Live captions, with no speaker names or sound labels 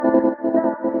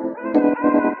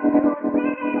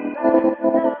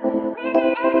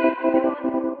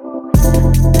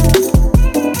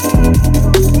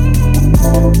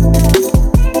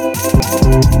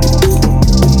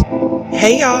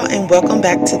Hey y'all, and welcome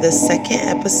back to the second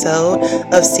episode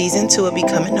of season 2 of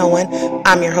Becoming Known.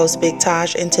 I'm your host, Big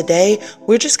Taj, and today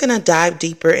we're just going to dive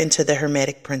deeper into the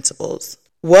Hermetic Principles.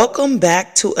 Welcome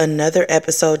back to another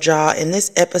episode, y'all. In this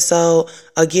episode,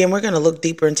 again, we're going to look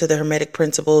deeper into the Hermetic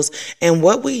Principles and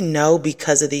what we know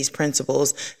because of these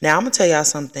principles. Now, I'm going to tell y'all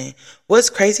something. What's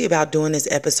crazy about doing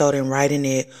this episode and writing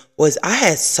it was I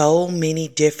had so many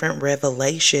different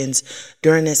revelations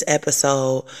during this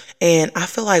episode. And I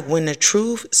feel like when the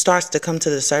truth starts to come to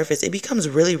the surface, it becomes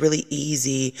really, really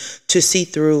easy to see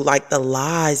through like the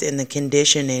lies and the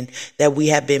conditioning that we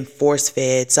have been force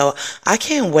fed. So I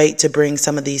can't wait to bring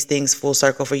some of these things full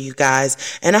circle for you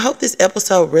guys. And I hope this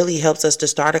episode really helps us to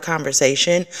start a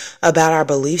conversation about our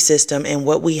belief system and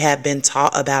what we have been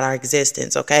taught about our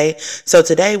existence. Okay. So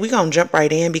today we're going to jump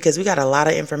right in because we got a lot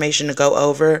of information to go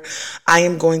over. I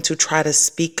am going to try to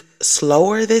speak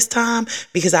slower this time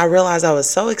because I realized I was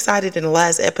so excited in the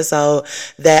last episode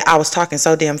that I was talking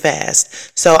so damn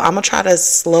fast. So I'm gonna try to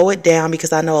slow it down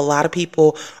because I know a lot of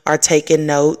people are taking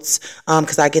notes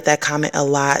because I get that comment a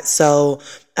lot. So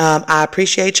I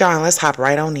appreciate y'all, and let's hop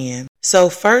right on in. So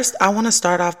first, I want to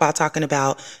start off by talking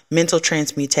about mental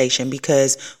transmutation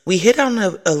because we hit on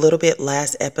a little bit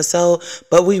last episode,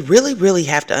 but we really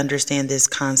have to understand this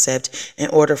concept in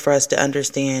order for us to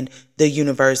understand the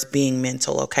universe being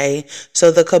mental, okay?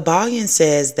 So the Kabbalion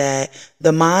says that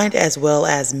the mind as well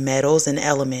as metals and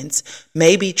elements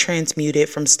may be transmuted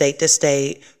from state to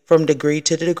state, from degree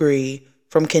to degree,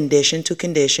 from condition to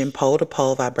condition, pole to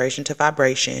pole, vibration to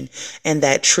vibration, and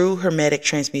that true Hermetic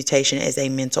transmutation is a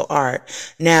mental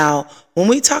art. Now, when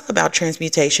we talk about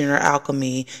transmutation or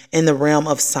alchemy in the realm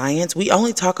of science, we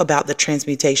only talk about the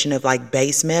transmutation of like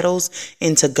base metals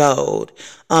into gold.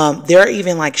 There are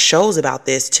even like shows about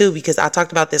this too, because I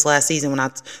talked about this last season when I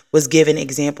was giving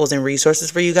examples and resources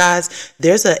for you guys.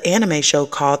 There's an anime show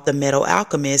called The Metal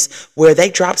Alchemist where they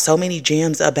drop so many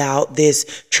gems about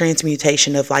this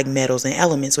transmutation of like metals and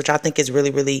elements, which I think is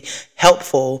really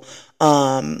helpful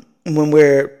when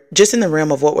we're just in the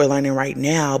realm of what we're learning right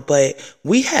now. But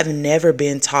we have never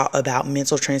been taught about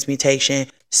mental transmutation.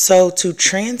 So to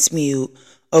transmute,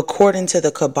 according to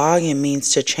the Kabbalion,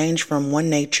 means to change from one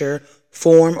nature,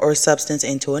 form, or substance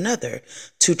into another,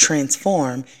 to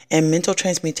transform. And mental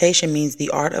transmutation means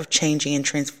the art of changing and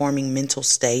transforming mental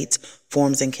states,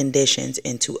 forms, and conditions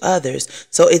into others.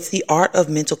 So it's the art of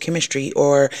mental chemistry,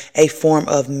 or a form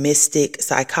of mystic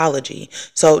psychology.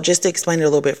 So just to explain it a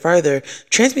little bit further,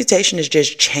 transmutation is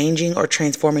just changing or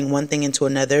transforming one thing into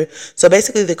another. So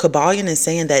basically the Kabbalion is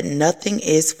saying that nothing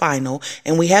is final,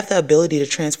 and we have the ability to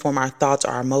transform our thoughts,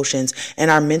 our emotions,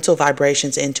 and our mental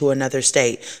vibrations into another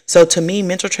state. So to me,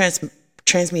 mental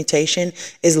transmutation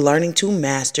is learning to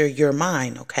master your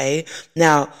mind, okay?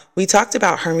 Now, we talked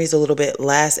about Hermes a little bit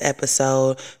last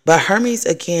episode, but Hermes,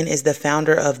 again, is the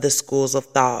founder of the schools of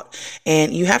thought.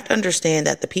 And you have to understand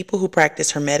that the people who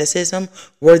practice Hermeticism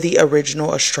were the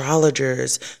original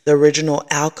astrologers, the original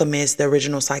alchemists, the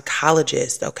original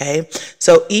psychologists, okay?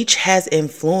 So each has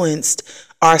influenced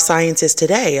our scientists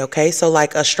today, okay? So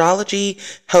like astrology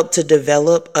helped to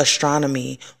develop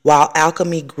astronomy, while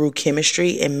alchemy grew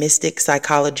chemistry and mystic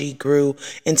psychology grew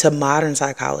into modern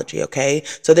psychology, okay?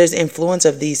 So there's influence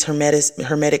of these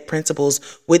hermetic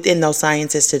principles within those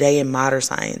sciences today in modern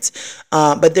science.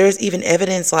 But there's even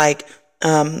evidence like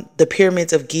the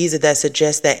pyramids of Giza that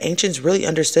suggests that ancients really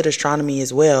understood astronomy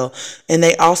as well. And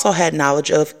they also had knowledge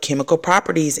of chemical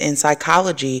properties in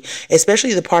psychology,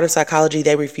 especially the part of psychology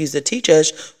they refuse to teach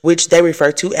us, which they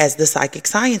refer to as the psychic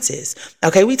sciences.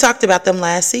 Okay, we talked about them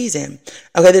last season.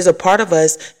 Okay, there's a part of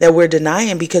us that we're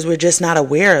denying because we're just not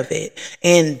aware of it.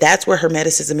 And that's where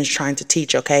Hermeticism is trying to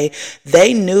teach, okay?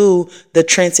 They knew the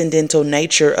transcendental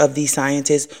nature of these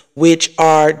sciences, which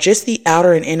are just the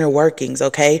outer and inner workings,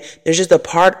 okay? There's just a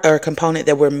part or component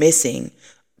that we're missing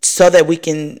so that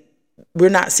we're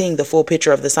not seeing the full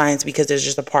picture of the science because there's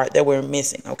just a part that we're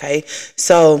missing, okay?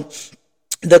 So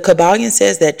the Kabbalion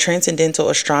says that transcendental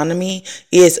astronomy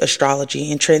is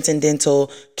astrology, and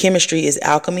transcendental chemistry is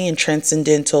alchemy, and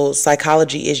transcendental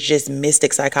psychology is just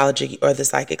mystic psychology or the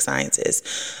psychic sciences.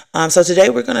 So today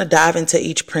we're going to dive into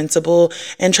each principle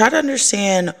and try to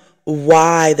understand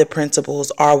why the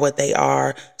principles are what they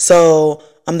are. So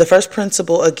the first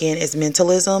principle again is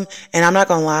mentalism. And I'm not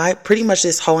going to lie, pretty much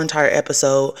this whole entire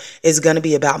episode is going to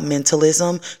be about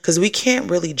mentalism, because we can't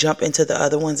really jump into the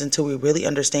other ones until we really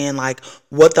understand like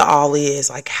what the all is,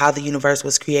 like how the universe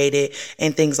was created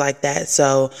and things like that.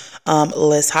 So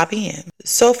let's hop in.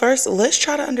 So first, let's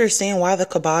try to understand why the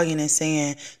Kabbalion is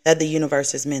saying that the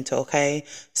universe is mental, okay?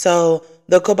 So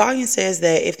the Kabbalion says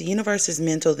that if the universe is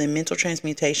mental, then mental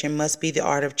transmutation must be the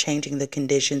art of changing the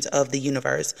conditions of the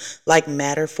universe, like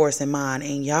matter, force, and mind.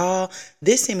 And y'all,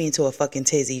 this sent me into a fucking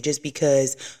tizzy, just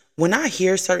because when I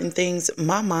hear certain things,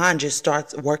 my mind just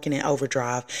starts working in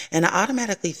overdrive. And I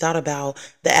automatically thought about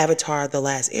the Avatar, The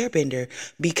Last Airbender,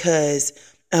 because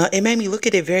it made me look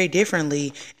at it very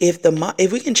differently.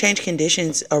 If we can change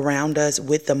conditions around us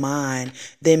with the mind,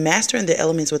 then mastering the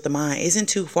elements with the mind isn't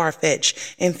too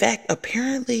far-fetched. In fact,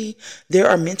 apparently there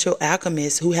are mental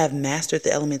alchemists who have mastered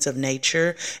the elements of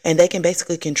nature, and they can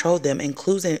basically control them,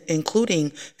 including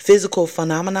physical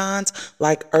phenomenons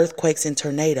like earthquakes and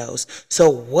tornadoes. So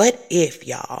what if,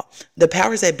 y'all, the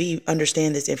powers that be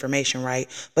understand this information, right?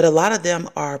 But a lot of them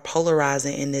are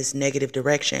polarizing in this negative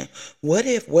direction. What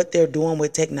if what they're doing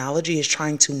with technology is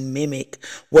trying to mimic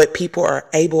what people are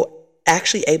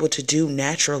actually able to do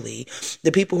naturally?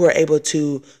 The people who are able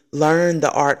to learn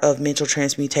the art of mental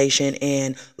transmutation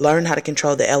and learn how to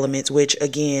control the elements, which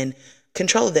again,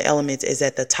 control of the elements is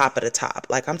at the top of the top.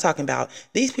 Like, I'm talking about,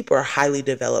 these people are highly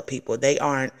developed people. They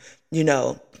aren't,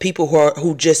 people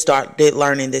who just started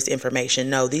learning this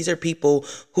information. No, these are people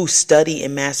who study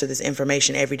and master this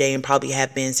information every day and probably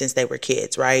have been since they were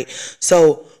kids, right?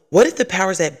 So what if the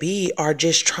powers that be are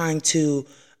just trying to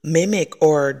mimic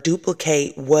or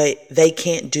duplicate what they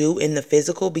can't do in the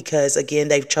physical, because again,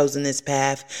 they've chosen this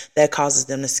path that causes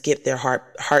them to skip their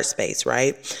heart space,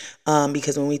 right?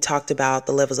 Because when we talked about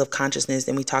the levels of consciousness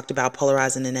and we talked about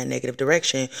polarizing in that negative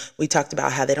direction, we talked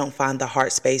about how they don't find the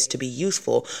heart space to be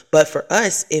useful. But for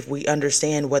us, if we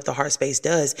understand what the heart space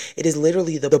does, it is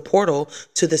literally the portal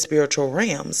to the spiritual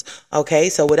realms. Okay,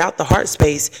 so without the heart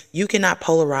space, you cannot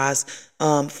polarize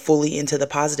fully into the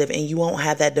positive, and you won't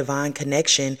have that divine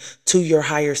connection to your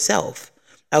higher self.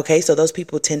 Okay, so those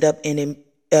people end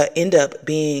up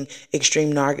being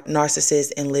extreme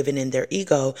narcissists and living in their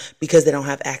ego because they don't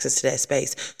have access to that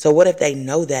space. So what if they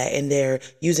know that and they're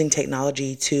using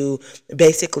technology to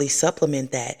basically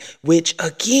supplement that, which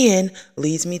again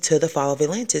leads me to the fall of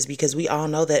Atlantis, because we all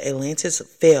know that Atlantis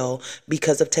fell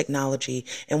because of technology,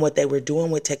 and what they were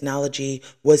doing with technology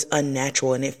was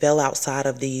unnatural, and it fell outside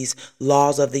of these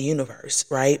laws of the universe,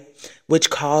 right? Which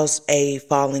caused a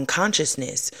fall in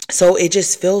consciousness. So it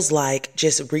just feels like,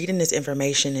 just reading this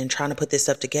information and trying to put this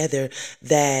stuff together,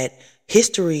 that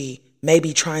history may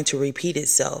be trying to repeat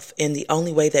itself. And the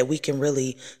only way that we can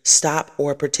really stop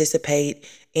or participate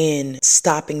in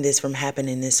stopping this from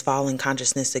happening, this fall in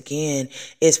consciousness again,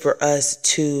 is for us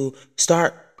to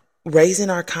start raising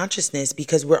our consciousness,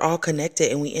 because we're all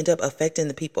connected and we end up affecting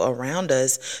the people around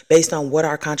us based on what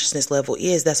our consciousness level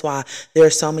is. That's why there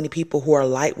are so many people who are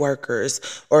light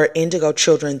workers or indigo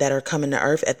children that are coming to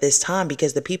earth at this time,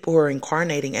 because the people who are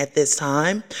incarnating at this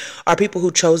time are people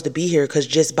who chose to be here, because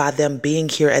just by them being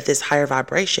here at this higher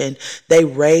vibration, they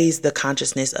raise the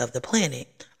consciousness of the planet.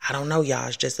 I don't know, y'all.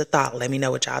 It's just a thought. Let me know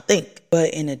what y'all think.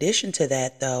 But in addition to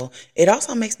that, though, it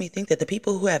also makes me think that the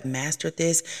people who have mastered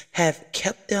this have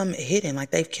kept them hidden.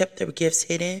 Like, they've kept their gifts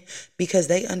hidden because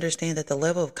they understand that the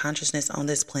level of consciousness on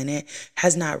this planet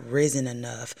has not risen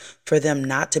enough for them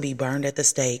not to be burned at the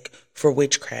stake for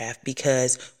witchcraft,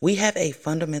 because we have a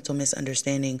fundamental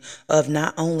misunderstanding of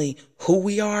not only who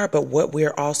we are, but what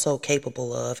we're also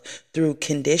capable of through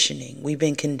conditioning. We've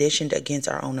been conditioned against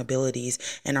our own abilities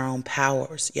and our own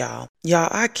powers, y'all. Y'all,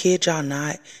 I kid y'all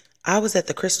not. I was at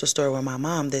the crystal store with my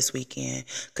mom this weekend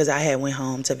because I had went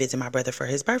home to visit my brother for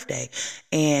his birthday,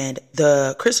 and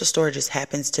the crystal store just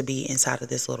happens to be inside of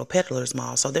this little peddler's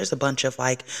mall. So there's a bunch of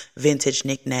like vintage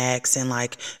knickknacks and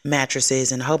like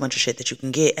mattresses and a whole bunch of shit that you can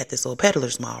get at this little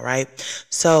peddler's mall, right?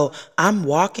 So I'm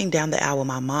walking down the aisle with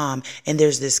my mom, and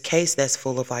there's this case that's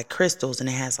full of like crystals, and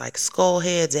it has like skull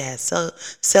heads, it has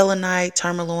selenite,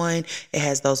 tourmaline, it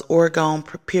has those orgone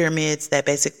pyramids that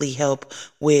basically help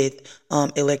with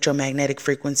electromagnetic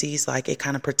frequencies. Like, it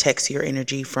kind of protects your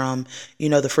energy from,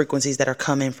 the frequencies that are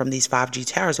coming from these 5G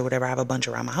towers or whatever. I have a bunch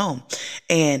around my home.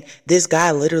 And this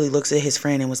guy literally looks at his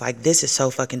friend and was like, "This is so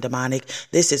fucking demonic.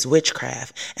 This is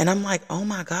witchcraft." And I'm like, oh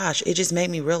my gosh, it just made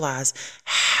me realize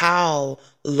how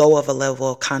low of a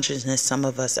level of consciousness some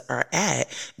of us are at,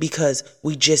 because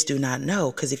we just do not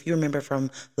know. Because if you remember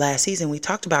from last season, we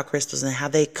talked about crystals and how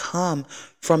they come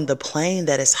from the plane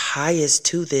that is highest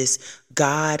to this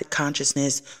God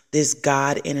consciousness this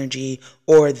God energy,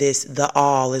 or the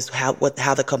all is how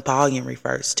the Kabbalion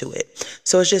refers to it.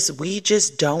 So it's just, we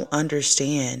just don't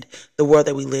understand the world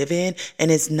that we live in,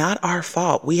 and it's not our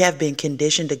fault. We have been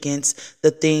conditioned against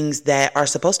the things that are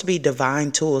supposed to be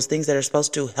divine tools, things that are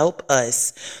supposed to help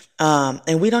us.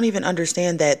 And we don't even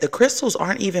understand that the crystals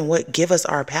aren't even what give us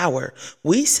our power.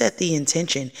 We set the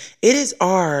intention. It is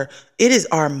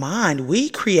our mind. We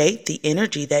create the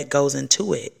energy that goes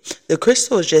into it. The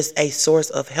crystal is just a source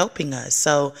of helping us.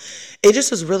 So it just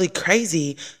was really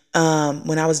crazy.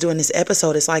 When I was doing this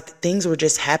episode, it's like things were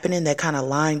just happening that kind of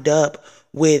lined up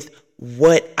with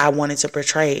what I wanted to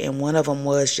portray. And one of them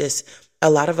was just, a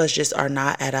lot of us just are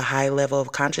not at a high level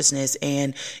of consciousness.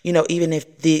 And, even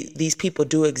if these people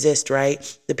do exist,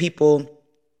 right? The people,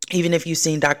 even if you've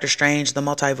seen Doctor Strange, the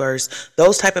multiverse,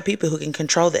 those type of people who can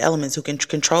control the elements, who can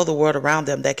control the world around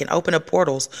them, that can open up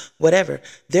portals, whatever,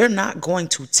 they're not going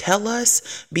to tell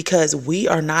us, because we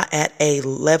are not at a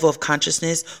level of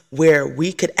consciousness where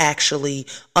we could actually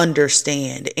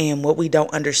understand. And what we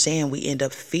don't understand, we end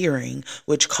up fearing,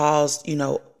 which caused,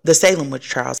 the Salem witch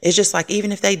trials. It's just like,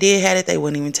 even if they did have it, they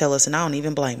wouldn't even tell us, and I don't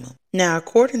even blame them. Now,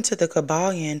 according to the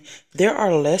Kabbalion, there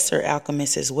are lesser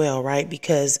alchemists as well, right?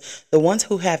 Because the ones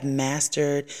who have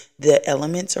mastered the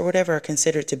elements or whatever are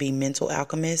considered to be mental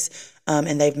alchemists,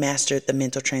 and they've mastered the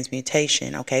mental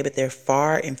transmutation, okay? But they're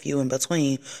far and few in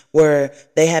between, where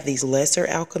they have these lesser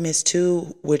alchemists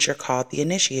too, which are called the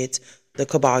initiates. The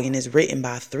Kabbalion is written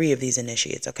by 3 of these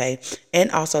initiates, okay?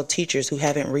 And also teachers who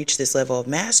haven't reached this level of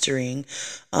mastering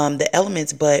the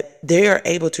elements, but they are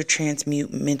able to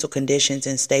transmute mental conditions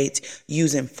and states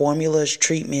using formulas,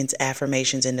 treatments,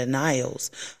 affirmations, and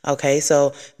denials, okay?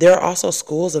 So there are also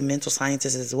schools of mental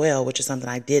sciences as well, which is something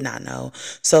I did not know.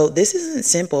 So this isn't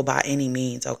simple by any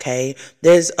means, okay?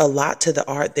 There's a lot to the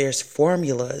art. There's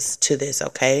formulas to this,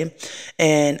 okay?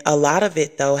 And a lot of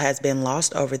it, though, has been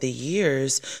lost over the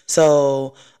years. So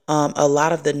a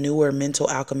lot of the newer mental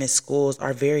alchemist schools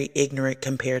are very ignorant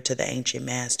compared to the ancient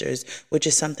masters, which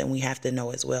is something we have to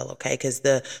know as well, okay? Because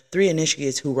the 3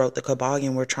 initiates who wrote the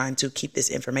Kabbalion were trying to keep this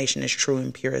information as true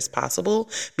and pure as possible,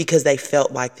 because they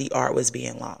felt like the art was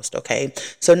being lost, okay?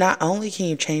 So not only can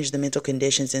you change the mental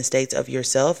conditions and states of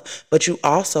yourself, but you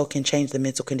also can change the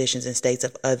mental conditions and states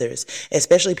of others,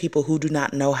 especially people who do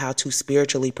not know how to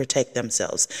spiritually protect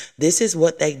themselves. This is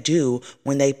what they do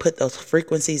when they put those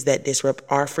frequencies that disrupt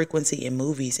our frequency in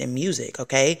movies and music,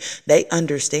 okay? They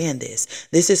understand this.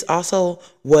 This is also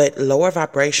what lower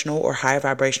vibrational or higher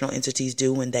vibrational entities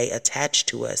do when they attach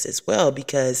to us as well,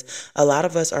 because a lot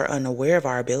of us are unaware of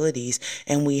our abilities,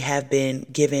 and we have been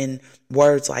given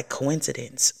words like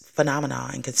coincidence,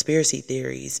 phenomena, and conspiracy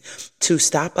theories to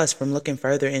stop us from looking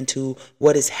further into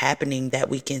what is happening that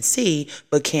we can see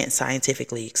but can't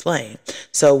scientifically explain.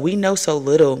 So we know so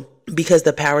little because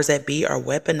the powers that be are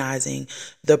weaponizing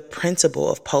the principle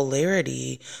of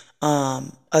polarity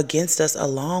against us,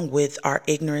 along with our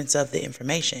ignorance of the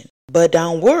information. But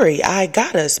don't worry, I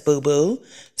got us, boo-boo.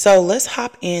 So let's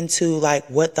hop into like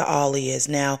what the all is.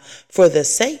 Now, for the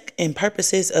sake and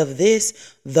purposes of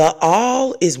this, the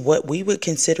all is what we would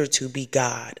consider to be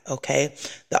God, okay?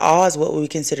 The all is what we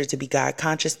consider to be God,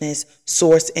 consciousness,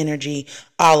 source energy,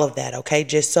 all of that, okay?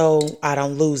 Just so I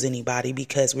don't lose anybody,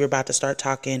 because we're about to start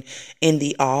talking in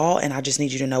the all, and I just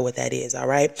need you to know what that is, all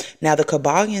right? Now, the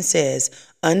Kabbalion says,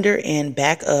 under and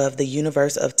back of the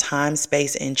universe of time,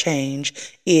 space, and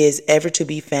change is ever to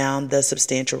be found the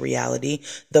substantial reality,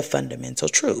 the fundamental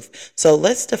truth. So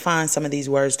let's define some of these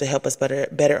words to help us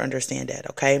better understand that,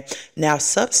 okay? Now,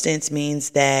 substance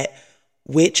means that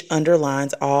which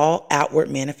underlines all outward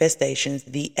manifestations,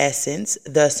 the essence,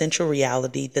 the essential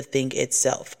reality, the thing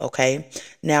itself, okay?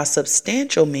 Now,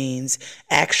 substantial means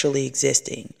actually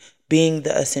existing, being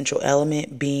the essential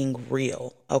element, being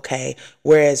real, okay?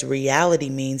 Whereas reality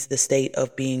means the state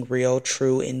of being real,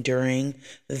 true, enduring,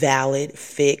 valid,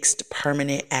 fixed,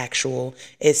 permanent, actual,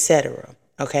 etc.,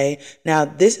 okay? Now,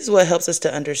 this is what helps us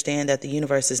to understand that the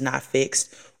universe is not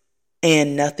fixed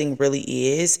and nothing really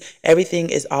is.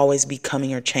 Everything is always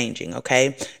becoming or changing,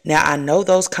 okay? Now, I know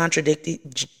those contradict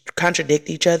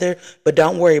each other, but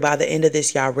don't worry, by the end of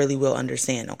this, y'all really will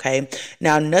understand, okay?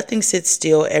 Now, nothing sits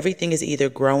still. Everything is either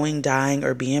growing, dying,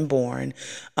 or being born.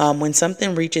 When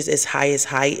something reaches its highest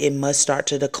height, it must start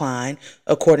to decline,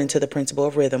 according to the principle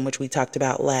of rhythm, which we talked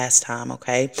about last time,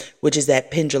 okay? Which is that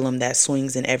pendulum that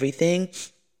swings in everything.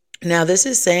 Now, this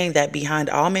is saying that behind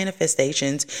all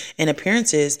manifestations and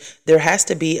appearances, there has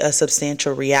to be a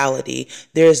substantial reality.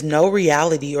 There is no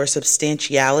reality or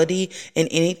substantiality in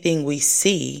anything we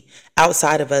see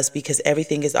outside of us because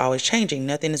everything is always changing.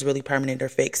 Nothing is really permanent or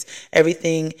fixed.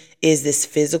 Everything is this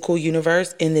physical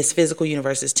universe, and this physical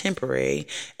universe is temporary.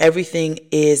 Everything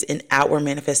is an outward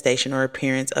manifestation or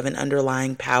appearance of an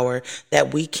underlying power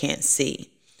that we can't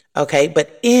see. Okay,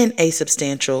 but in a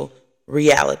substantial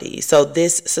reality. So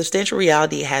this substantial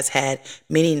reality has had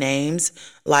many names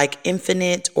like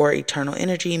infinite or eternal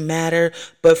energy, matter,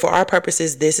 but for our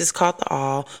purposes, this is called the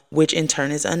all, which in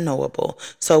turn is unknowable.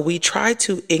 So we try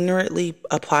to ignorantly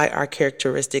apply our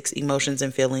characteristics, emotions,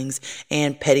 and feelings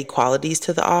and petty qualities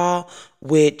to the all,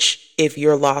 which if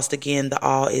you're lost again, the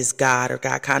all is God or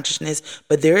God consciousness,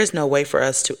 but there is no way for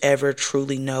us to ever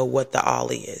truly know what the all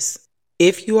is.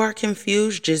 If you are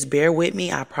confused, just bear with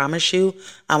me. I promise you,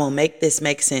 I'm going to make this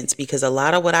make sense because a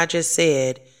lot of what I just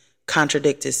said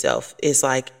contradicts itself. It's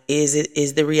like,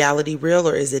 is the reality real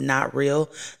or is it not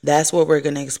real? That's what we're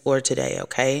going to explore today,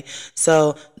 okay?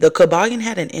 So the Kabbalion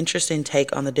had an interesting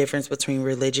take on the difference between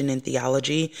religion and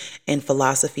theology and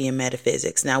philosophy and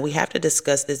metaphysics. Now, we have to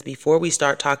discuss this before we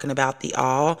start talking about the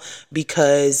all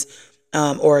because,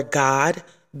 or God,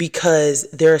 because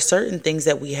there are certain things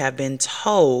that we have been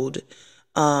told,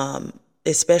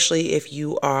 especially if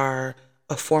you are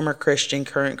a former Christian,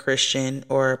 current Christian,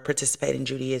 or participate in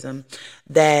Judaism,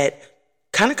 that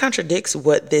kind of contradicts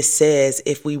what this says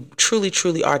if we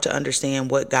truly are to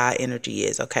understand what God energy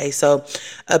is. Okay, so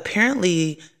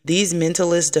apparently these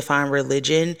mentalists define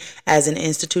religion as an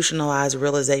institutionalized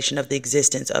realization of the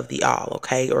existence of the all,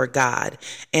 okay, or God,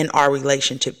 and our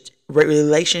relationship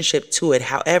to it.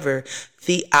 However,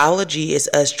 theology is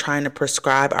us trying to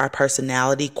prescribe our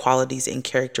personality, qualities, and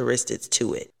characteristics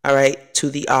to it. All right, to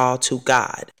the all, to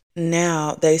God.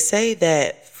 Now, they say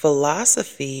that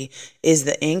philosophy is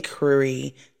the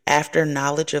inquiry after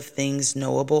knowledge of things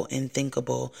knowable and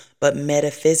thinkable, but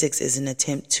metaphysics is an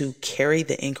attempt to carry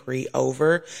the inquiry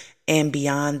over and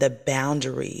beyond the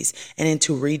boundaries and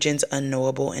into regions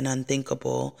unknowable and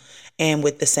unthinkable, and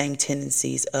with the same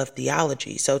tendencies of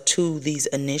theology. So to these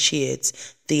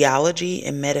initiates, theology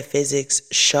and metaphysics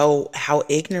show how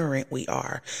ignorant we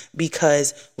are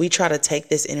because we try to take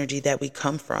this energy that we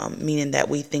come from, meaning that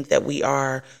we think that we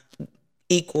are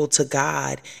equal to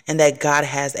God and that God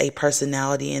has a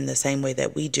personality in the same way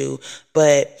that we do.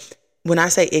 But when I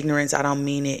say ignorance, I don't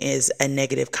mean it as a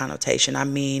negative connotation. I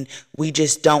mean, we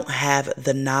just don't have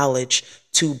the knowledge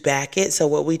to back it. So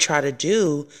what we try to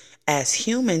do as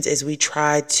humans is we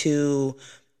try to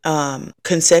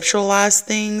conceptualize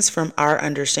things from our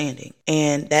understanding.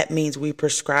 And that means we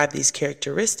prescribe these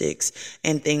characteristics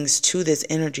and things to this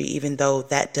energy, even though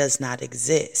that does not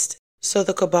exist. So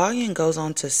the Kabbalion goes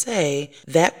on to say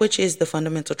that which is the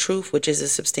fundamental truth, which is a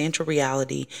substantial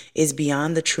reality, is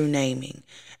beyond the true naming.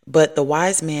 But the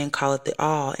wise man call it the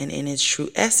all, and in its true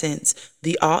essence,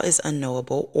 the all is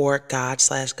unknowable, or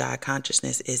God/God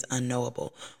consciousness is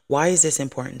unknowable. Why is this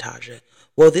important, Taja?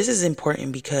 Well, this is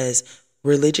important because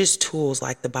religious tools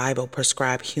like the Bible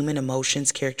prescribe human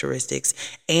emotions, characteristics,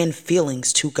 and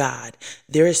feelings to God.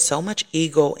 There is so much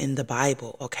ego in the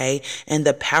Bible, okay? And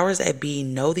the powers that be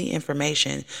know the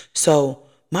information. So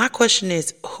my question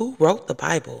is, who wrote the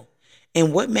Bible?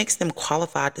 And what makes them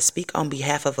qualified to speak on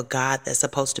behalf of a God that's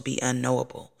supposed to be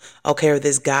unknowable? Okay, or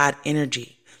this God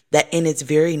energy that in its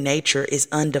very nature is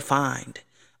undefined.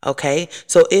 Okay,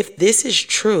 so if this is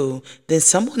true, then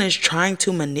someone is trying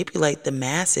to manipulate the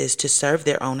masses to serve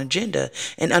their own agenda.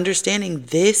 And understanding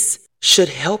this should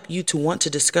help you to want to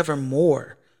discover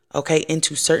more, okay,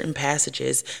 into certain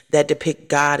passages that depict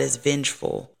God as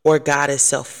vengeful or God as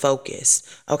self-focused,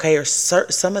 okay, or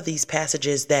some of these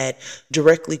passages that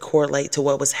directly correlate to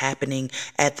what was happening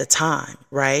at the time,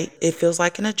 right? It feels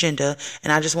like an agenda,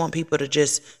 and I just want people to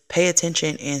just pay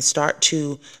attention and start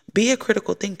to be a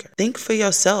critical thinker. Think for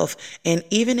yourself, and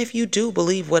even if you do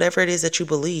believe whatever it is that you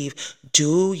believe,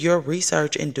 do your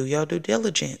research and do your due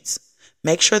diligence.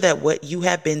 Make sure that what you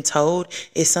have been told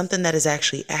is something that is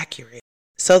actually accurate.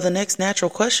 So the next natural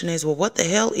question is, well, what the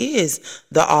hell is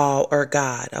the all or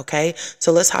God? Okay,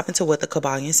 so let's hop into what the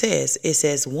Kabbalion says. It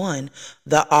says, 1,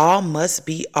 the all must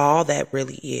be all that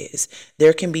really is.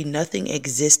 There can be nothing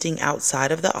existing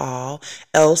outside of the all,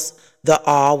 else the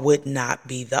all would not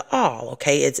be the all.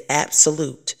 Okay, it's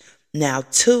absolute. Now,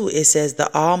 2, it says the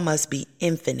all must be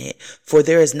infinite, for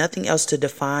there is nothing else to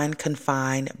define,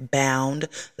 confine, bound,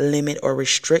 limit, or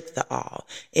restrict the all.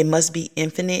 It must be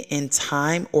infinite in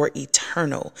time or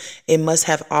eternal. It must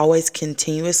have always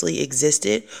continuously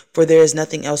existed, for there is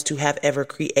nothing else to have ever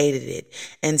created it.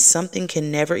 And something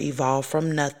can never evolve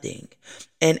from nothing.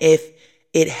 And if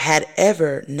it had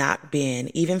ever not been,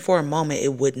 even for a moment,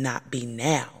 it would not be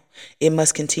now. It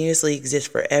must continuously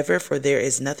exist forever, for there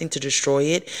is nothing to destroy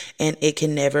it, and it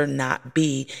can never not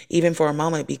be, even for a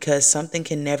moment, because something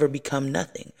can never become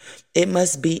nothing. It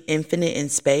must be infinite in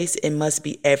space. It must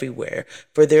be everywhere,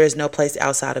 for there is no place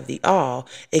outside of the all.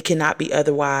 It cannot be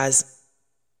otherwise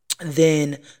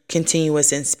than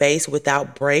continuous in space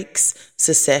without breaks,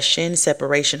 secession,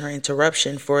 separation, or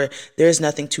interruption, for there is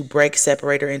nothing to break,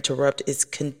 separate, or interrupt its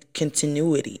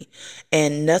continuity,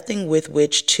 and nothing with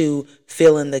which to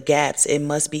fill in the gaps. It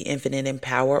must be infinite in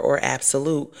power or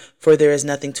absolute, for there is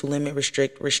nothing to limit,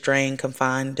 restrict, restrain,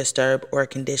 confine, disturb, or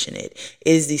condition it.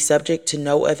 It is the subject to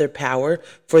no other power,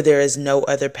 for there is no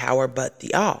other power but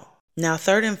the all. Now,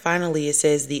 3rd and finally, it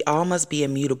says the all must be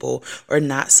immutable or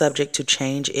not subject to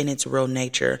change in its real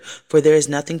nature, for there is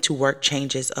nothing to work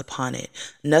changes upon it,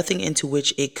 nothing into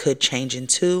which it could change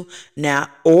into, now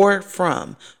or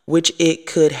from which it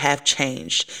could have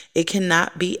changed. It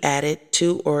cannot be added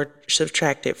to or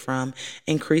subtracted from,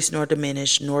 increased nor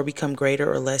diminished, nor become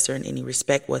greater or lesser in any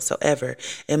respect whatsoever.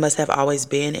 It must have always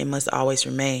been, it must always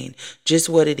remain, just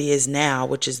what it is now,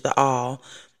 which is the all.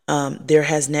 There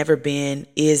has never been,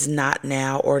 is not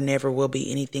now, or never will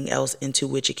be anything else into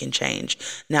which it can change.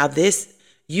 Now, this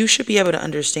you should be able to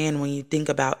understand when you think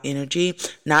about energy.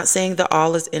 Not saying the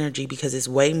all is energy, because it's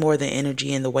way more than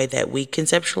energy in the way that we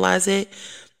conceptualize it.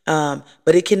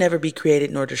 But it can never be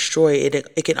created nor destroyed.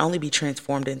 It can only be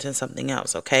transformed into something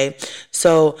else. Okay.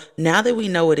 So now that we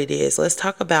know what it is, let's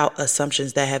talk about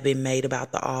assumptions that have been made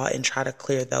about the all and try to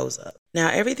clear those up. Now,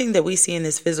 everything that we see in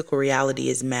this physical reality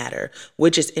is matter,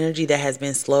 which is energy that has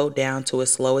been slowed down to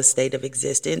its slowest state of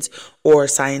existence, or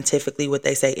scientifically what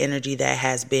they say, energy that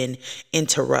has been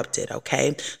interrupted.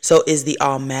 Okay. So is the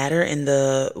all matter? And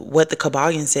what the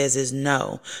Kabbalion says is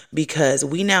no, because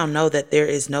we now know that there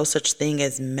is no such thing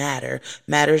as matter.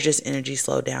 Matter is just energy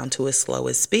slowed down to its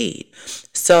slowest speed.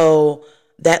 So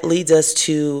that leads us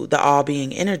to the all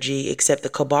being energy, except the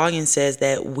Kabbalion says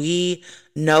that we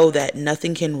know that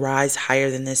nothing can rise higher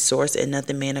than this source, and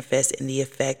nothing manifests in the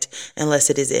effect unless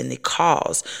it is in the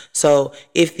cause. So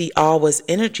if the all was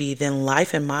energy, then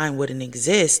life and mind wouldn't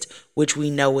exist, which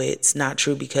we know it's not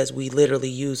true, because we literally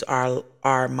use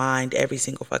our mind every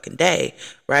single fucking day,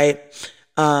 right?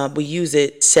 We use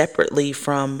it separately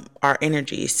from our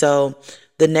energy. So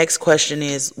the next question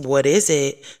is, what is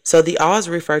it? So the all is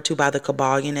referred to by the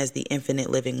Kabbalion as the infinite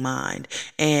living mind.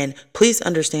 And please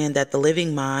understand that the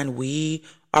living mind we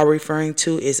are referring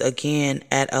to is, again,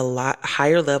 at a lot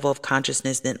higher level of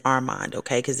consciousness than our mind,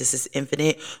 okay? Because this is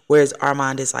infinite, whereas our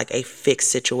mind is like a fixed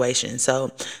situation.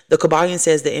 So the Kabbalion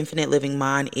says the infinite living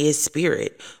mind is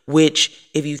spirit, which,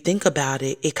 if you think about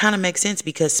it, it kind of makes sense,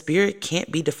 because spirit can't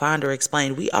be defined or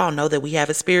explained. We all know that we have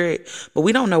a spirit, but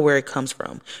we don't know where it comes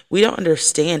from. We don't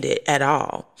understand it at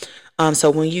all.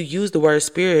 So when you use the word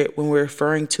spirit, when we're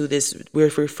referring to this, we're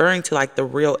referring to like the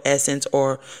real essence,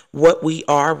 or what we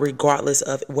are, regardless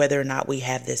of whether or not we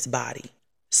have this body.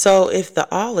 So if the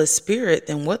all is spirit,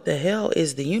 then what the hell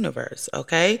is the universe?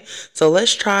 Okay. So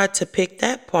let's try to pick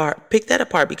that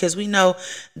apart, because we know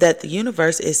that the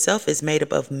universe itself is made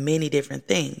up of many different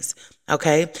things.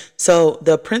 Okay. So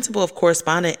the principle of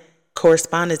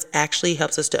correspondence actually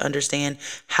helps us to understand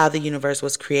how the universe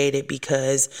was created,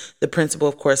 because the principle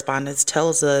of correspondence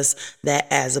tells us that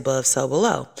as above, so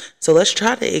below. So let's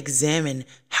try to examine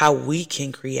how we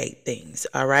can create things.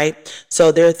 All right.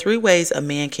 So there are 3 ways a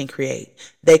man can create.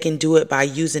 They can do it by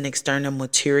using external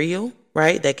material,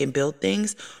 right? They can build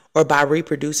things, or by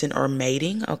reproducing or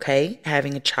mating, okay,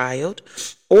 having a child,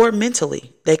 or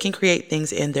mentally. They can create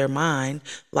things in their mind,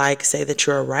 like say that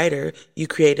you're a writer, you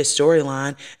create a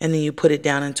storyline, and then you put it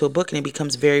down into a book, and it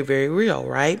becomes very, very real,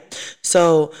 right?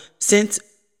 So since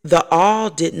the all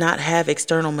did not have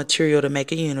external material to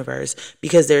make a universe,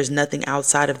 because there's nothing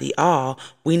outside of the all,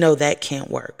 we know that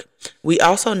can't work. We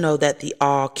also know that the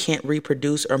all can't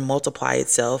reproduce or multiply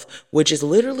itself, which is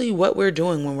literally what we're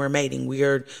doing when we're mating. We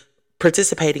are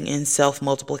participating in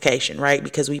self-multiplication, right?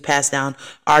 Because we pass down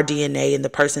our DNA, and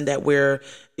the person that we're,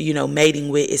 mating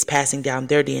with is passing down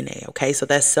their DNA, okay? So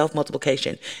that's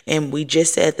self-multiplication. And we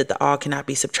just said that the all cannot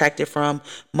be subtracted from,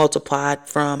 multiplied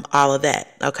from, all of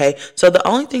that, okay? So the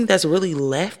only thing that's really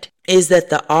left is that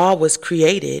the all was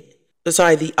created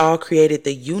the all created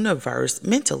the universe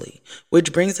mentally,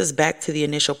 which brings us back to the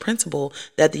initial principle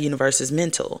that the universe is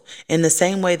mental. In the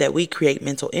same way that we create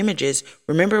mental images,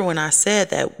 remember when I said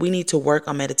that we need to work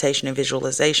on meditation and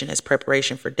visualization as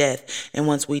preparation for death, and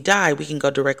once we die, we can go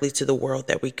directly to the world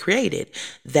that we created.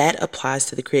 That applies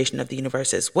to the creation of the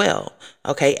universe as well,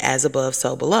 okay, as above,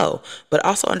 so below. But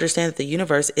also understand that the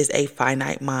universe is a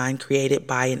finite mind created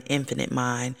by an infinite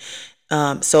mind.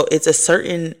 So it's a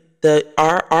certain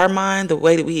our mind, the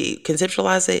way that we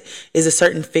conceptualize it, is a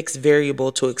certain fixed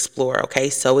variable to explore.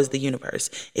 Okay, so is the universe.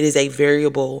 It is a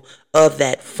variable of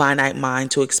that finite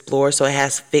mind to explore, so it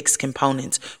has fixed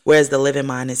components, whereas the living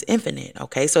mind is infinite.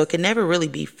 Okay, so it can never really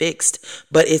be fixed,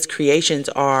 but its creations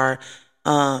are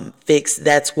fixed.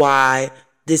 That's why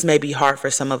this may be hard for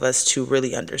some of us to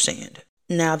really understand.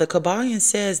 Now, the Kabbalion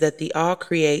says that the all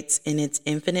creates in its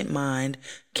infinite mind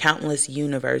countless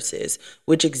universes,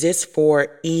 which exist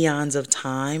for eons of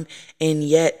time, and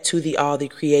yet to the all, the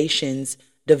creations,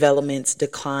 developments,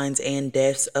 declines, and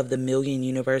deaths of the million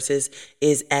universes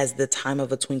is as the time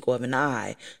of a twinkle of an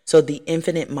eye. So the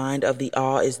infinite mind of the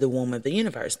all is the womb of the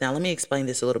universe. Now, let me explain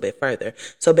this a little bit further.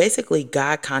 So basically,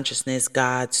 God consciousness,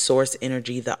 God source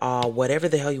energy, the all, whatever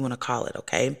the hell you want to call it,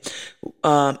 okay?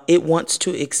 It wants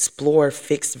to explore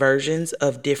fixed versions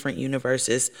of different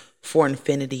universes for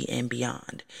infinity and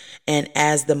beyond. And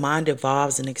as the mind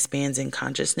evolves and expands in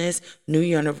consciousness, new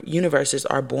universes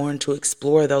are born to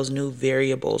explore those new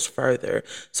variables further.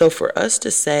 So for us to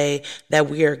say that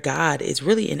we are God is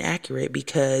really inaccurate,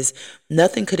 because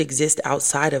nothing could exist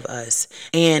outside of us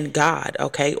and God,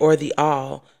 okay, or the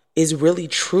all is really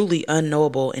truly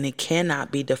unknowable, and it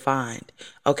cannot be defined,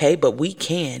 okay, but we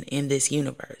can in this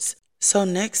universe. So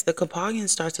next, the Kabbalion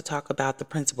starts to talk about the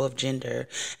principle of gender.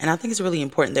 And I think it's really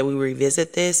important that we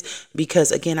revisit this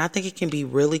because, again, I think it can be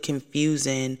really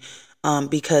confusing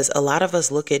because a lot of us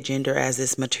look at gender as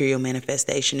this material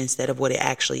manifestation instead of what it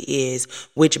actually is,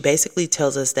 which basically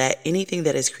tells us that anything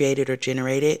that is created or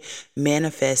generated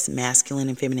manifests masculine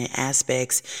and feminine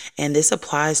aspects. And this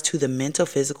applies to the mental,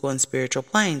 physical, and spiritual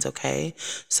planes, okay?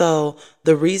 So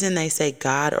the reason they say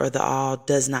God or the all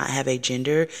does not have a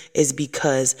gender is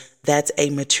because that's a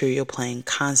material plane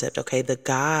concept, okay? The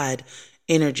God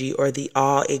energy or the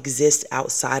all exists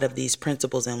outside of these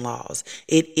principles and laws.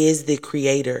 It is the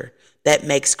creator that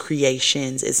makes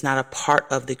creations. It's not a part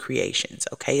of the creations,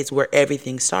 okay? It's where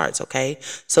everything starts, okay?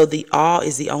 So the all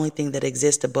is the only thing that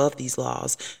exists above these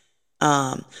laws.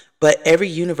 But every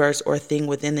universe or thing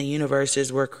within the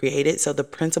universes were created. So the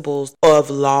principles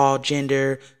of law,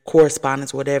 gender,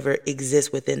 correspondence, whatever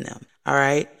exists within them. All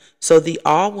right. So the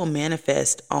all will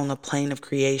manifest on the plane of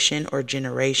creation or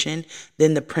generation.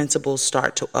 Then the principles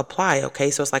start to apply.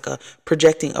 Okay. So it's like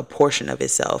projecting a portion of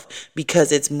itself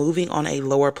because it's moving on a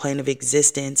lower plane of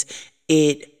existence.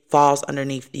 It falls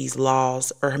underneath these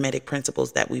laws or hermetic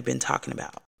principles that we've been talking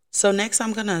about. So next,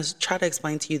 I'm going to try to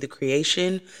explain to you the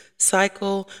creation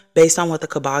cycle based on what the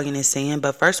Kabbalion is saying.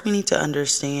 But first, we need to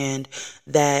understand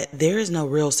that there is no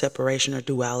real separation or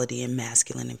duality in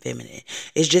masculine and feminine.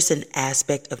 It's just an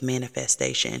aspect of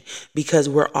manifestation because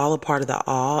we're all a part of the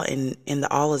all, and the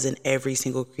all is in every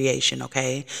single creation,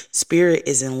 okay? Spirit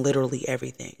is in literally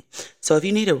everything. So if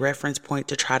you need a reference point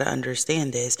to try to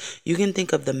understand this, you can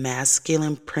think of the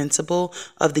masculine principle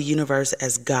of the universe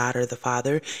as God or the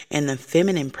Father, and the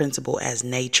feminine principle as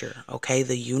nature, okay,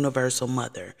 the universal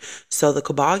mother. So the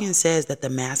Kabbalion says that the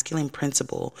masculine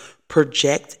principle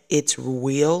projects its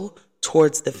will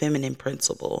towards the feminine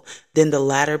principle. Then the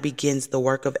latter begins the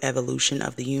work of evolution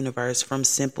of the universe from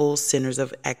simple centers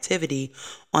of activity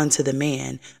onto the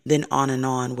man, then on and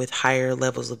on with higher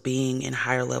levels of being and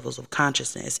higher levels of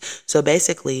consciousness. So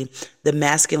basically, the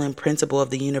masculine principle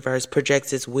of the universe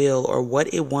projects its will or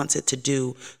what it wants it to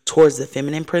do towards the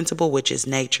feminine principle, which is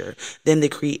nature. Then the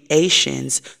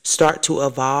creations start to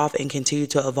evolve and continue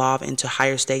to evolve into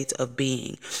higher states of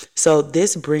being. So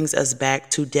this brings us back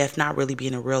to death not really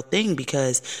being a real thing,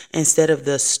 because instead of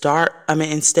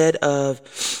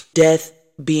death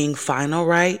being final,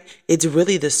 right? It's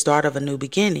really the start of a new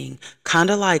beginning.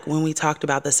 Kind of like when we talked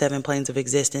about the 7 planes of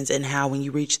existence and how when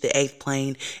you reach the 8th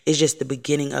plane, it's just the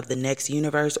beginning of the next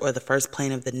universe or the first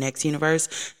plane of the next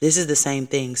universe. This is the same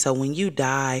thing. So when you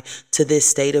die to this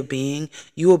state of being,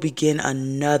 you will begin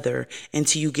another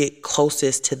until you get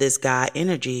closest to this God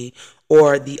energy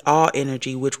or the all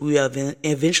energy, which we will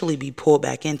eventually be pulled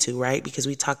back into, right? Because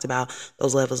we talked about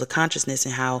those levels of consciousness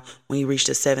and how when you reach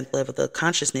the 7th level of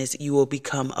consciousness, you will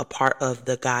become a part of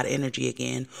the God energy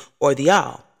again, or the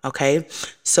all, okay?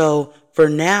 So for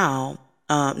now,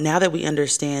 now that we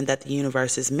understand that the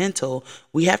universe is mental,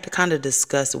 we have to kind of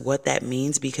discuss what that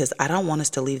means, because I don't want us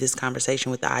to leave this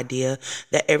conversation with the idea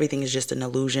that everything is just an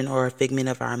illusion or a figment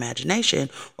of our imagination,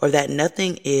 or that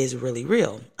nothing is really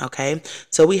real. Okay,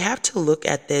 so we have to look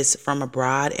at this from a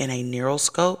broad and a narrow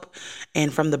scope.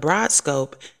 And from the broad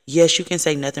scope, yes, you can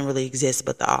say nothing really exists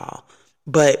but the all.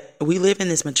 But we live in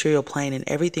this material plane, and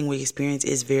everything we experience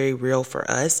is very real for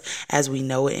us as we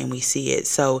know it and we see it.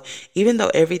 So even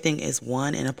though everything is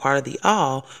one and a part of the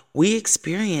all, we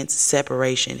experience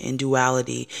separation and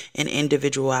duality and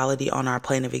individuality on our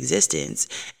plane of existence.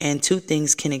 And two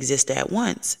things can exist at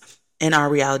once. And our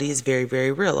reality is very,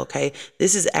 very real, okay?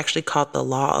 This is actually called the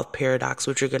law of paradox,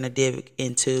 which we're going to dig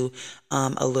into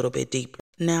a little bit deeper.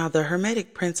 Now, the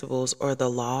Hermetic principles, or the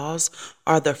laws,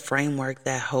 are the framework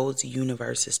that holds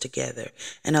universes together.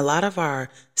 And a lot of our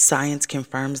science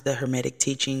confirms the Hermetic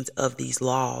teachings of these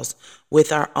laws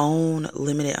with our own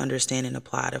limited understanding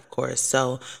applied, of course.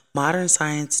 So modern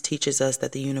science teaches us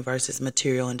that the universe is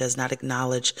material and does not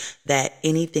acknowledge that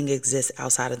anything exists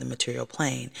outside of the material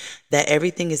plane, that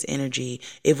everything is energy.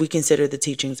 If we consider the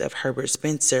teachings of Herbert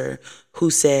Spencer,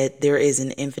 who said there is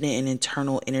an infinite and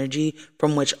eternal energy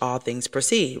from which all things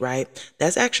proceed, right?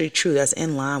 That's actually true. That's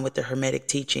in line with the Hermetic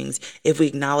teachings if we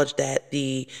acknowledge that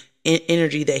the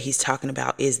energy that he's talking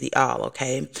about is the all,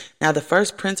 okay? Now, the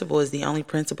first principle is the only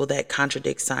principle that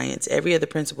contradicts science. Every other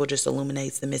principle just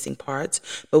illuminates the missing parts,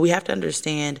 but we have to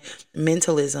understand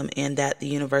mentalism and that the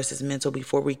universe is mental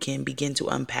before we can begin to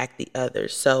unpack the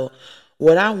others. So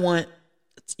what I want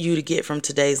you to get from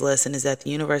today's lesson is that the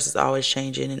universe is always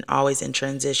changing and always in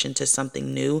transition to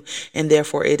something new, and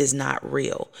therefore it is not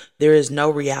real. There is no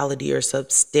reality or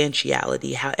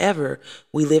substantiality. However,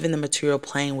 we live in the material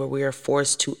plane where we are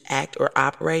forced to act or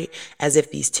operate as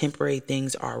if these temporary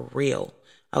things are real,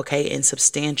 okay, and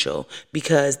substantial,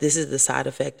 because this is the side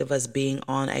effect of us being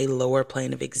on a lower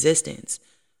plane of existence.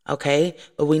 Okay,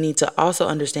 but we need to also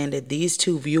understand that these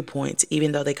two viewpoints,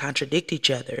 even though they contradict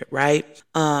each other, right?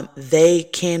 They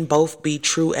can both be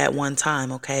true at one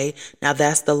time. Okay, now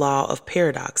that's the law of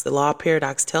paradox. The law of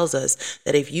paradox tells us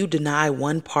that if you deny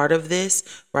one part of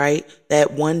this, right,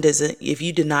 that one doesn't, if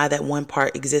you deny that one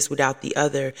part exists without the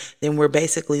other, then we're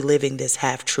basically living this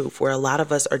half truth, where a lot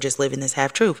of us are just living this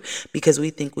half truth because we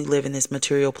think we live in this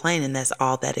material plane and that's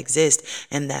all that exists,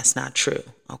 and that's not true.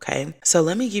 Okay, so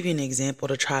let me give you an example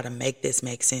to try to make this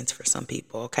make sense for some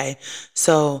people. Okay,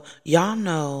 so y'all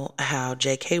know how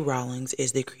J.K. Rowling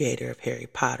is the creator of Harry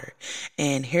Potter,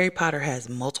 and Harry Potter has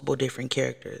multiple different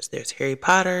characters. There's Harry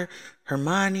Potter,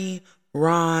 Hermione,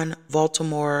 Ron,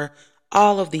 Voldemort,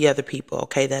 all of the other people,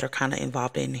 okay, that are kind of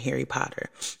involved in Harry Potter.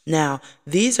 Now,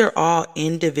 these are all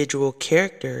individual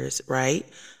characters, right?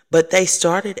 But they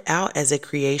started out as a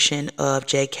creation of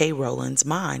J.K. Rowling's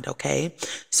mind, okay?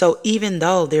 So even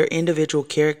though they're individual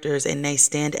characters and they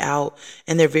stand out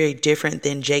and they're very different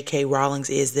than J.K. Rowling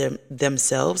is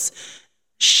themselves,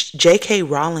 J.K.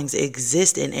 Rowling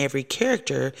exists in every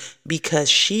character because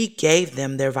she gave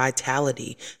them their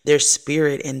vitality, their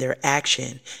spirit, and their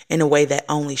action in a way that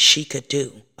only she could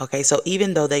do. Okay, so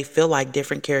even though they feel like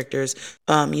different characters,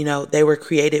 they were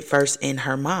created first in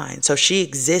her mind. So she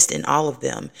exists in all of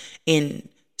them. In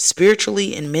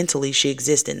spiritually and mentally, she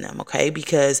exists in them, okay?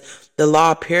 Because the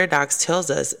law of paradox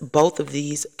tells us both of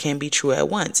these can be true at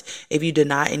once. If you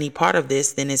deny any part of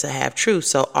this, then it's a half truth.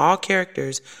 So all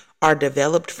characters are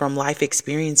developed from life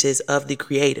experiences of the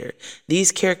creator.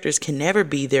 These characters can never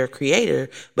be their creator,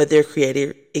 but their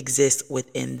creator exists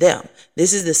within them.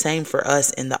 This is the same for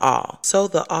us in the all. So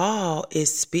the all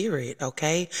is spirit,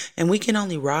 okay? And we can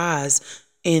only rise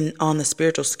on the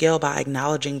spiritual scale by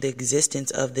acknowledging the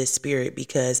existence of this spirit,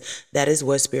 because that is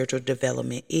what spiritual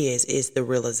development is the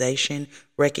realization,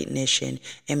 recognition,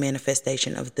 and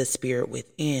manifestation of the spirit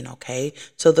within, okay?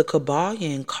 So the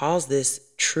Kabbalion calls this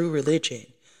true religion.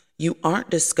 You aren't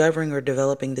discovering or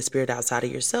developing the spirit outside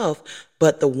of yourself,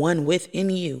 but the one within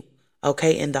you.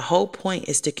 Okay, and the whole point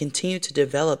is to continue to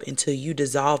develop until you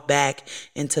dissolve back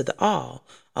into the all.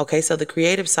 Okay, so the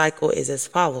creative cycle is as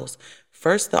follows.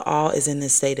 First, the all is in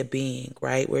this state of being,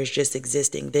 right, where it's just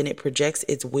existing. Then it projects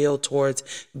its will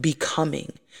towards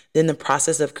becoming. Then the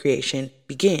process of creation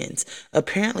begins.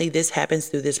 Apparently, this happens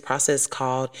through this process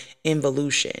called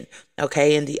involution.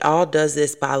 Okay, and the all does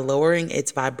this by lowering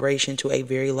its vibration to a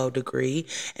very low degree.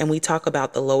 And we talk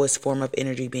about the lowest form of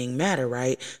energy being matter,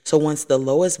 right? So once the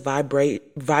lowest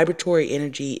vibratory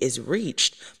energy is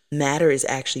reached, matter is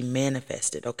actually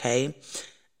manifested, okay?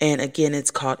 And again,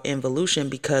 it's called involution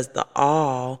because the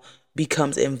all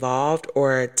becomes involved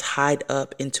or tied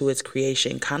up into its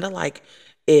creation, kind of like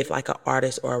if like an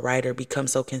artist or a writer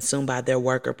becomes so consumed by their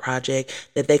work or project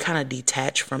that they kind of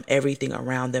detach from everything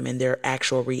around them and their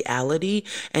actual reality,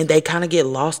 and they kind of get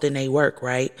lost in their work,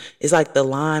 right? It's like the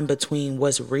line between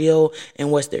what's real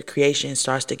and what's their creation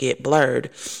starts to get blurred.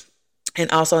 And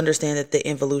also understand that the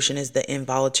involution is the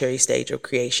involuntary stage of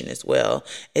creation as well.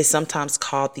 It's sometimes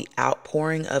called the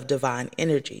outpouring of divine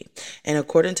energy. And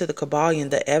according to the Kabbalion,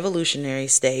 the evolutionary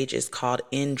stage is called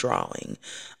indrawing.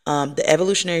 The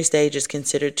evolutionary stage is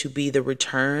considered to be the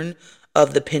return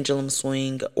of the pendulum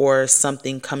swing, or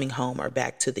something coming home or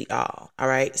back to the all. All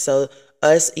right. So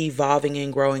us evolving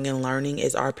and growing and learning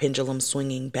is our pendulum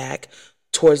swinging back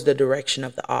towards the direction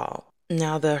of the all.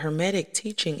 Now, the Hermetic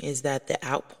teaching is that the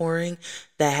outpouring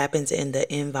that happens in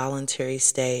the involuntary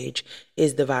stage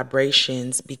is the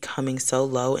vibrations becoming so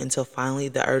low until finally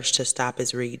the urge to stop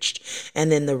is reached.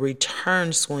 And then the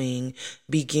return swing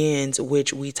begins,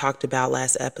 which we talked about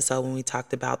last episode when we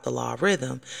talked about the law of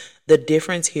rhythm. The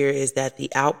difference here is that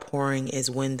the outpouring is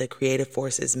when the creative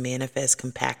forces manifest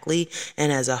compactly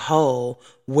and as a whole,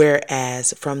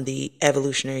 whereas from the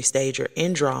evolutionary stage or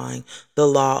indrawing, the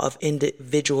law of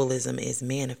individualism is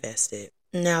manifested.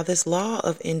 Now, this law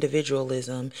of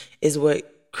individualism is what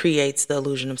creates the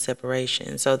illusion of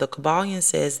separation. So the Kabbalion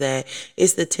says that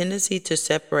it's the tendency to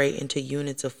separate into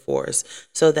units of force,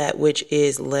 so that which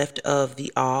is left of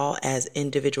the all as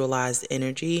individualized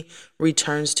energy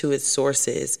returns to its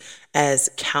sources as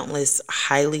countless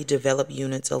highly developed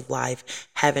units of life,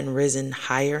 having risen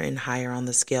higher and higher on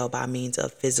the scale by means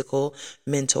of physical,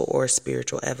 mental, or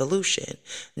spiritual evolution.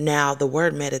 Now, the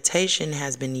word meditation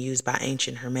has been used by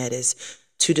ancient Hermetists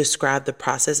to describe the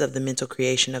process of the mental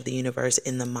creation of the universe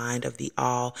in the mind of the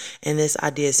all. And this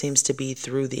idea seems to be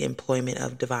through the employment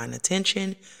of divine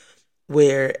attention,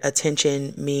 where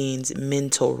attention means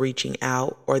mental reaching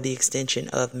out or the extension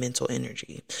of mental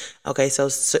energy. Okay, so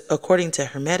according to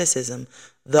Hermeticism,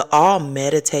 the all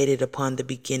meditated upon the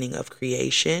beginning of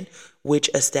creation,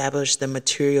 which established the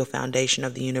material foundation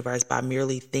of the universe by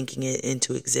merely thinking it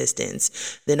into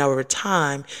existence. Then over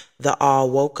time, the all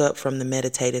woke up from the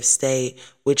meditative state,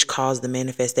 which caused the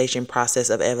manifestation process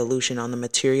of evolution on the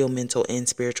material, mental, and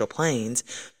spiritual planes.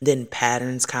 Then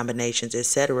patterns, combinations,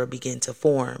 etc. begin to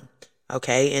form.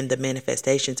 Okay, and the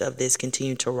manifestations of this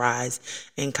continue to rise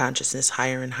in consciousness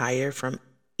higher and higher from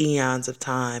eons of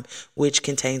time, which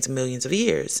contains millions of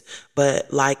years.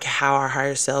 But like how our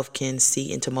higher self can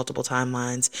see into multiple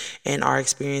timelines, and our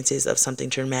experiences of something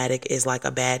traumatic is like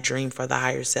a bad dream for the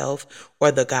higher self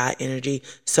or the God energy,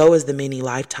 so is the many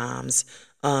lifetimes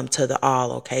to the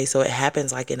all. Okay, so it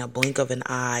happens like in a blink of an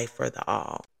eye for the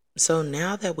all. So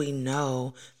now that we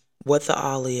know what the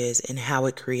all is and how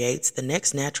it creates, the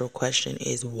next natural question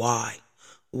is why?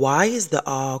 Why is the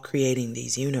all creating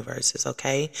these universes,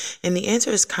 okay? And the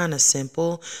answer is kind of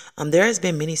simple. There has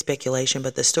been many speculation,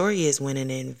 but the story is when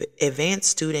an advanced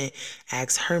student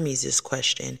asked Hermes this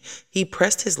question, he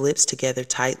pressed his lips together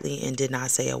tightly and did not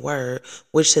say a word,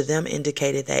 which to them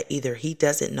indicated that either he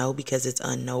doesn't know because it's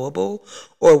unknowable,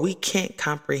 or we can't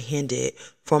comprehend it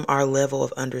from our level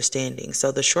of understanding.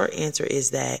 So the short answer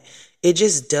is that it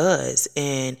just does,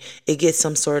 and it gets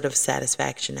some sort of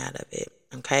satisfaction out of it.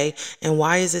 Okay. And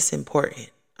why is this important?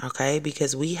 Okay.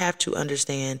 Because we have to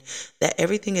understand that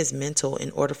everything is mental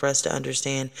in order for us to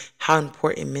understand how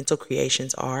important mental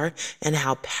creations are and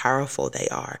how powerful they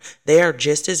are. They are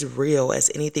just as real as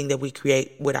anything that we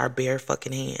create with our bare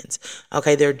fucking hands.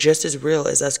 Okay. They're just as real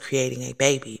as us creating a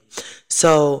baby.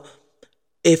 So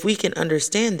if we can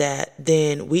understand that,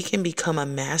 then we can become a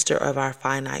master of our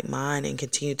finite mind and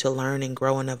continue to learn and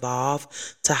grow and evolve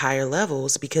to higher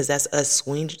levels, because that's us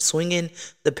swinging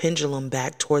the pendulum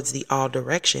back towards the all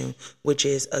direction, which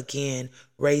is, again,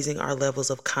 raising our levels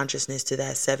of consciousness to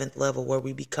that seventh level where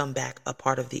we become back a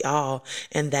part of the all.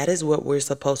 And that is what we're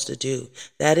supposed to do.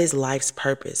 That is life's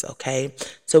purpose, okay?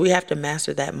 So we have to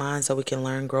master that mind so we can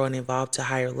learn, grow, and evolve to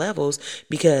higher levels,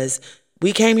 because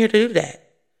we came here to do that.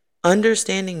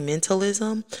 Understanding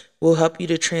mentalism will help you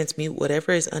to transmute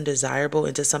whatever is undesirable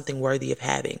into something worthy of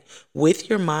having. With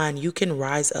your mind, you can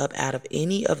rise up out of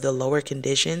any of the lower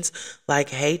conditions like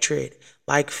hatred,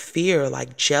 like fear,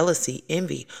 like jealousy,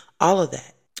 envy, all of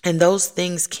that. And those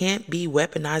things can't be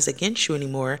weaponized against you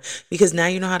anymore, because now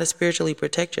you know how to spiritually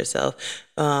protect yourself.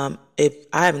 If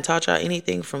I haven't taught y'all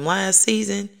anything from last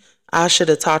season, I should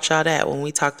have taught y'all that when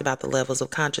we talked about the levels of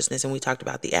consciousness and we talked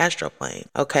about the astral plane,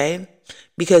 okay?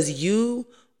 Because you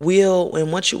will, and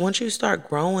once you start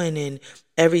growing and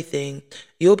everything,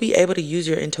 you'll be able to use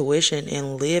your intuition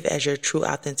and live as your true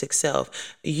authentic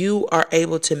self. You are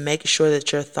able to make sure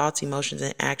that your thoughts, emotions,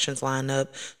 and actions line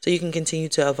up so you can continue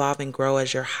to evolve and grow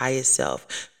as your highest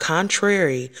self,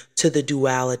 contrary to the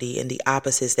duality and the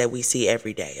opposites that we see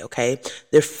every day, okay?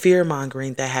 The fear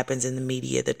mongering that happens in the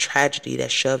media, the tragedy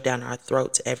that's shoved down our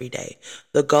throats every day.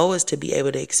 The goal is to be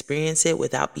able to experience it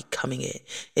without becoming it.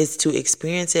 It's to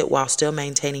experience it while still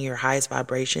maintaining your highest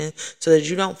vibration so that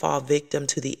you don't fall victim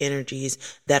to the energies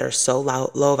that are so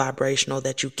low vibrational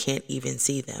that you can't even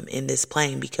see them in this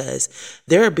plane, because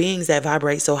there are beings that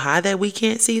vibrate so high that we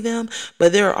can't see them,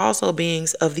 but there are also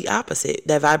beings of the opposite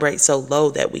that vibrate so low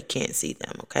that we can't see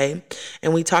them, okay?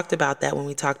 And we talked about that when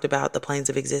we talked about the planes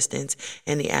of existence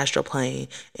and the astral plane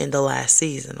in the last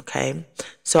season, okay?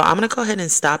 So I'm going to go ahead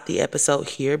and stop the episode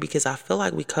here because I feel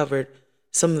like we covered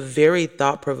some very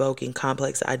thought-provoking,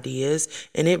 complex ideas,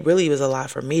 and it really was a lot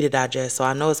for me to digest, so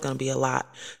I know it's going to be a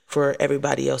lot for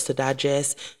everybody else to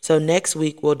digest. So next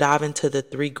week, we'll dive into the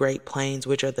three great planes,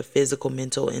 which are the physical,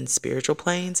 mental, and spiritual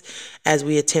planes, as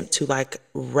we attempt to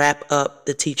wrap up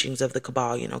the teachings of the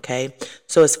Kabbalion, okay?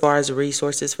 So as far as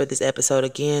resources for this episode,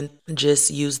 again, just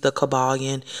use the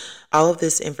Kabbalion. All of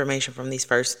this information from these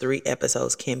first 3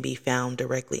 episodes can be found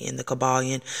directly in the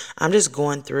Kabbalion. I'm just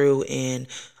going through and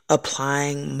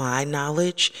applying my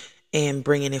knowledge and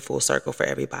bringing it full circle for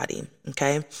everybody.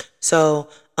 Okay. So,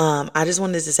 I just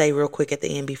wanted to say real quick at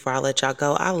the end before I let y'all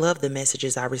go, I love the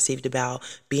messages I received about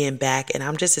being back, and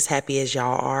I'm just as happy as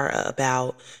y'all are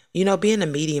about, being a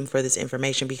medium for this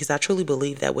information, because I truly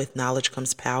believe that with knowledge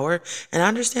comes power, and I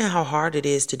understand how hard it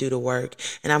is to do the work,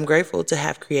 and I'm grateful to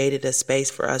have created a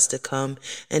space for us to come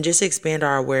and just expand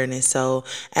our awareness. So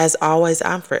as always,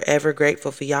 I'm forever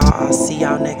grateful for y'all. I'll see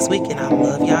y'all next week, and I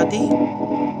love y'all deep.